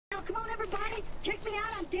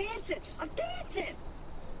dancing! I'm dancing!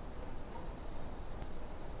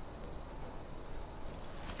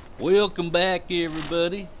 Welcome back,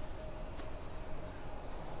 everybody.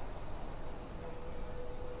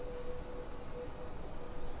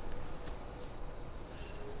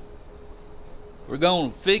 We're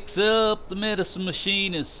gonna fix up the medicine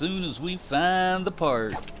machine as soon as we find the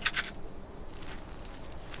part.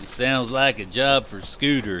 This sounds like a job for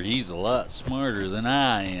Scooter. He's a lot smarter than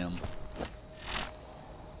I am.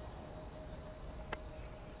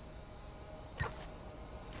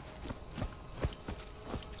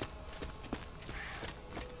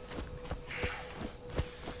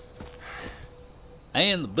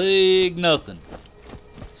 And the big nothing.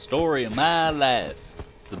 Story of my life.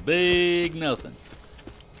 The big nothing.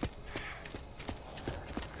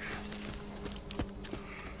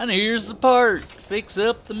 And here's the part. Fix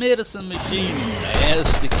up the medicine machine.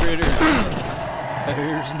 Nasty critters.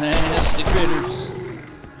 There's nasty critters.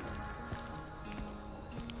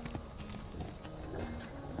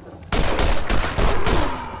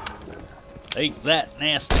 Take that,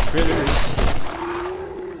 nasty critters.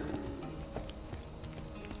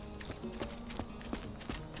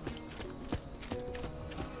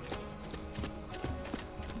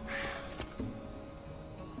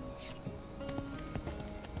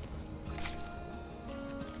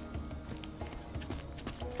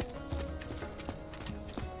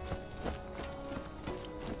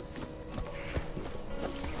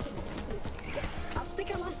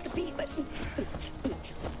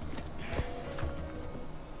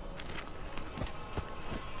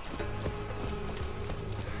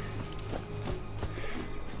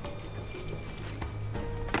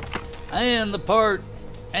 And the part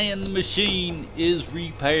and the machine is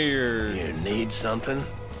repaired. You need something?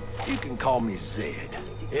 You can call me Zed.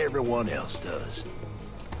 Everyone else does.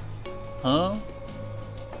 Huh?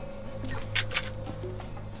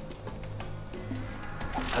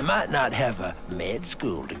 I might not have a med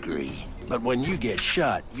school degree, but when you get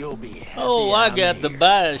shot, you'll be happy. Oh, I I'm got here. to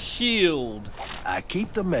buy a shield. I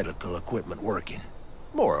keep the medical equipment working,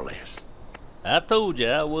 more or less. I told you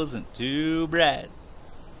I wasn't too bright.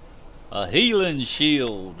 A healing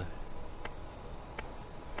shield.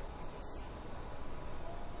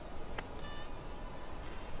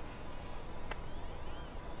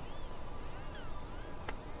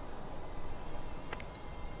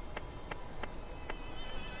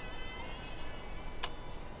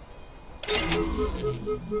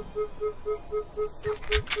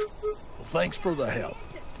 Well, thanks for the help.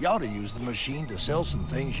 You ought to use the machine to sell some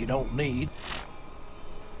things you don't need.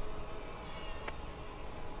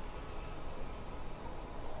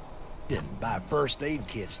 And buy first aid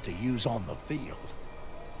kits to use on the field.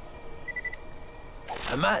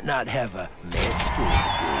 I might not have a med school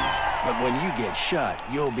degree, but when you get shot,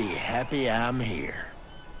 you'll be happy I'm here.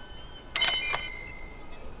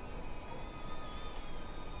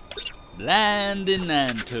 Blinding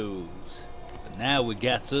nine toes. But now we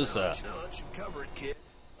got us a...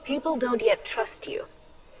 People don't yet trust you.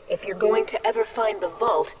 If you're going to ever find the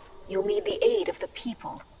vault, you'll need the aid of the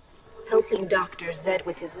people. Helping Dr. Zed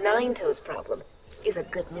with his nine-toes problem is a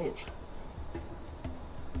good move.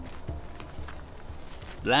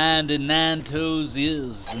 Blinding nine toes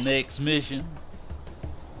is the next mission.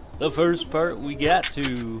 The first part we got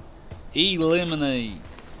to eliminate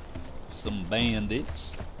some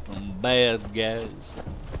bandits, some bad guys.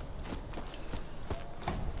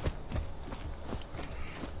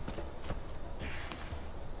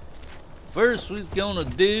 First we're gonna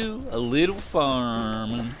do a little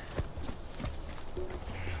farming.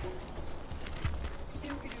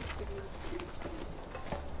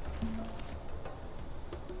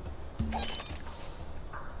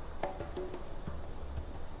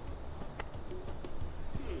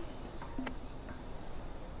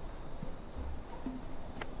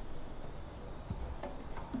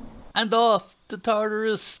 And off to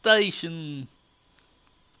Tartarus Station.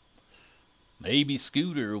 Maybe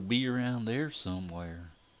Scooter will be around there somewhere.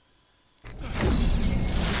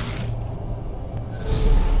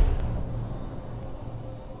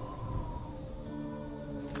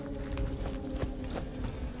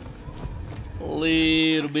 A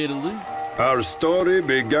little bit of loot. Our story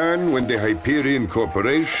began when the Hyperion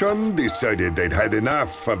Corporation decided they'd had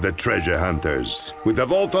enough of the treasure hunters. With the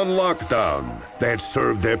vault on lockdown, they had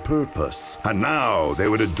served their purpose, and now they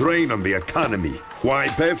were a drain on the economy. Why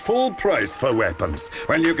pay full price for weapons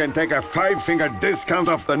when you can take a 5-finger discount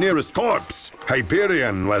off the nearest corpse?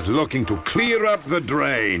 Hyperion was looking to clear up the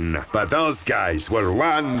drain, but those guys were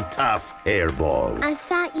one tough hairball. I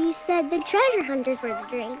thought you said the treasure hunters were the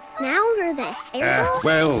drain. Now they're the hairball?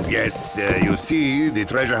 Well, yes, you see, the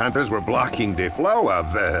treasure hunters were blocking the flow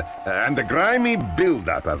of, and the grimy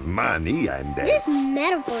buildup of money and... This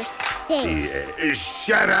metaphor stinks.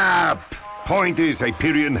 Shut up! Point is,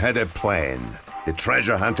 Hyperion had a plan. The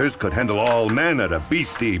treasure hunters could handle all manner of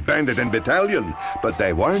beastie, bandit, and battalion, but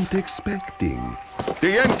they weren't expecting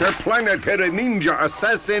the interplanetary ninja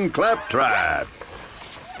assassin Claptrap.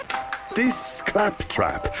 This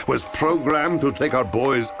Claptrap was programmed to take our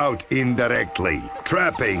boys out indirectly.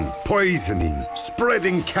 Trapping, poisoning,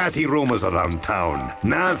 spreading catty rumors around town.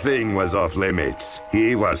 Nothing was off limits.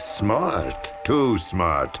 He was smart. Too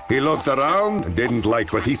smart. He looked around and didn't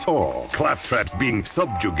like what he saw. Claptraps being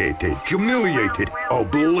subjugated, humiliated,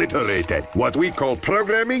 obliterated. What we call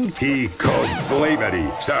programming, he called slavery.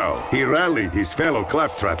 So, he rallied his fellow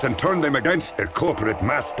Claptraps and turned them against their corporate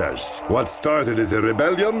masters. What started as a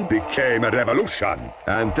rebellion became a revolution.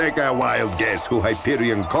 And take a wild guess who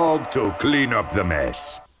Hyperion called to clean up the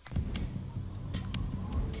mess.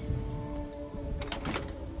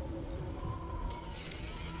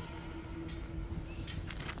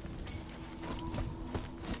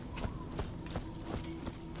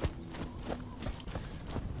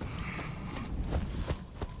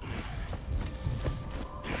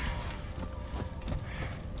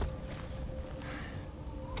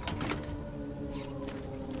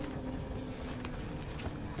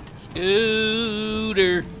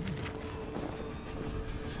 Scooter.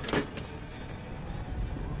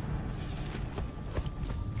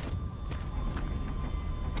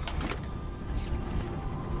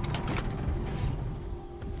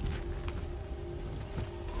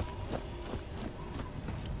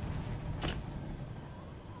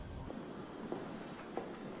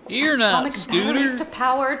 You're not, Atomic Scooter. batteries to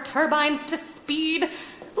power, turbines to speed.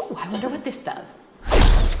 Ooh, I wonder what this does.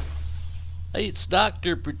 Hey, it's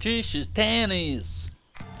Dr. Patricia's Tannis.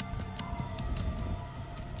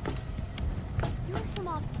 You're from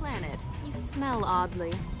off planet. You smell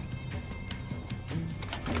oddly.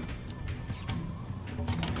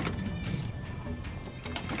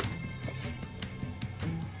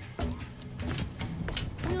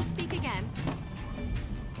 We'll speak again.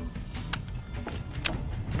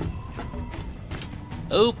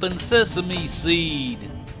 Open sesame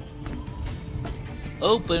seed.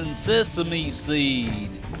 Open sesame seed.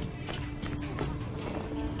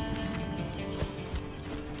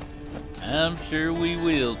 I'm sure we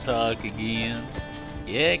will talk again.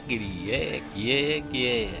 Yakety yak, yak,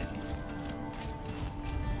 yak.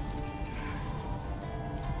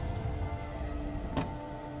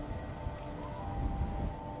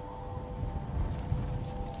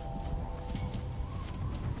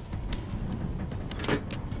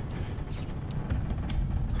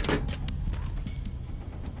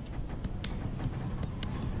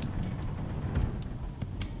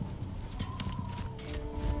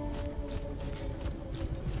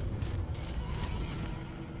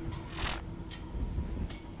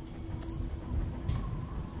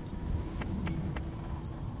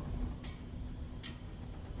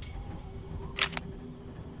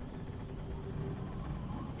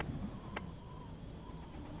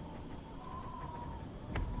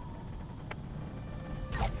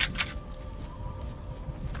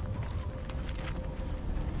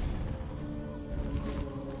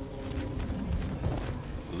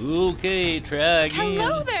 Okay, try again.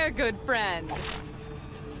 Hello there, good friend.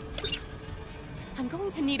 I'm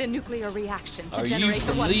going to need a nuclear reaction to Are you generate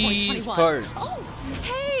the from these 1.21. parts? Oh,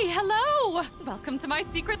 hey, hello. Welcome to my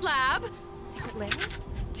secret lab. Secret lab?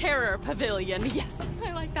 Terror Pavilion. Yes,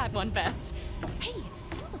 I like that one best. Hey, you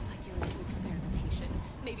look like you're into experimentation.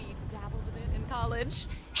 Maybe you dabbled a bit in college.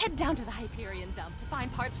 Head down to the Hyperion dump to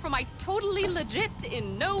find parts for my totally legit,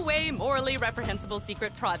 in no way morally reprehensible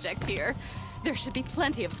secret project here. There should be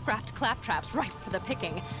plenty of scrapped claptraps ripe for the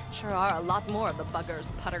picking. Sure are a lot more of the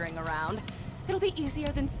buggers puttering around. It'll be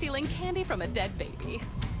easier than stealing candy from a dead baby.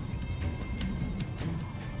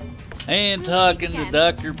 And talking to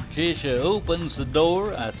Dr. Patricia opens the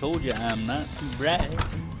door. I told you I'm not too bright.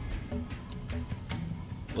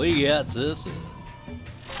 We got this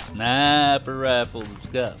sniper rifle that's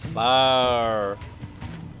got fire.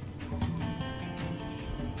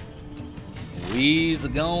 We's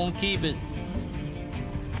gonna keep it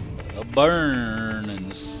a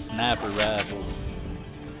burning sniper rifle.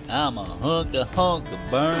 I'm a hunk of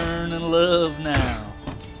burning love now.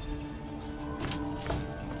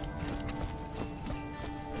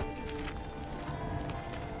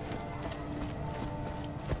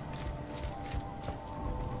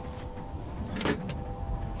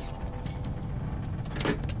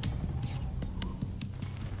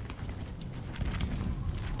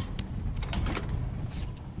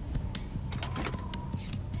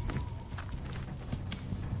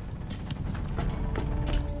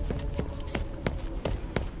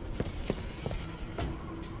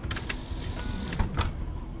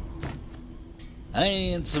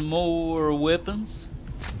 And some more weapons.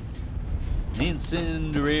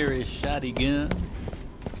 Incendiary shotty gun.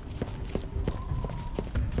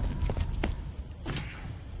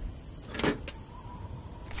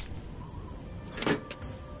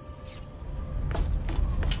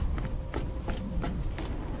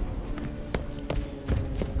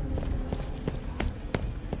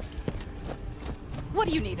 What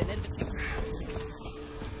do you need an inventory?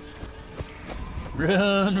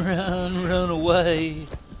 Run, run, run away.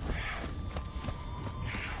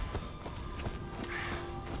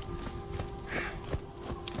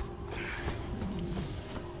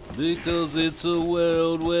 Because it's a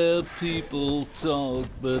world where people talk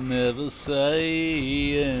but never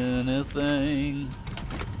say anything.